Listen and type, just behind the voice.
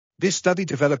This study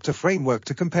developed a framework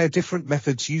to compare different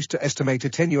methods used to estimate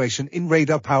attenuation in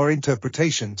radar power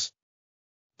interpretations.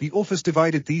 The authors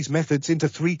divided these methods into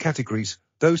three categories: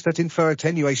 those that infer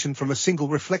attenuation from a single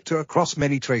reflector across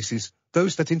many traces,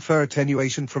 those that infer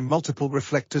attenuation from multiple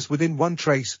reflectors within one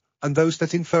trace, and those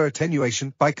that infer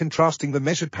attenuation by contrasting the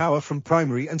measured power from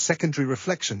primary and secondary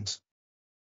reflections.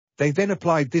 They then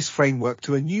applied this framework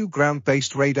to a new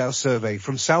ground-based radar survey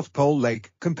from South Pole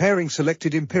Lake, comparing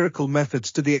selected empirical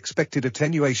methods to the expected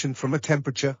attenuation from a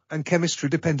temperature and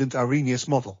chemistry-dependent Arrhenius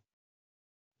model.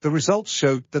 The results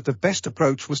showed that the best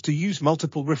approach was to use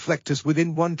multiple reflectors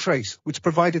within one trace, which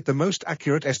provided the most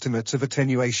accurate estimates of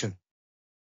attenuation.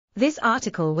 This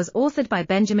article was authored by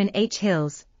Benjamin H.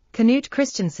 Hills, Knut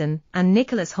Christianson, and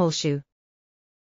Nicholas Holschuh.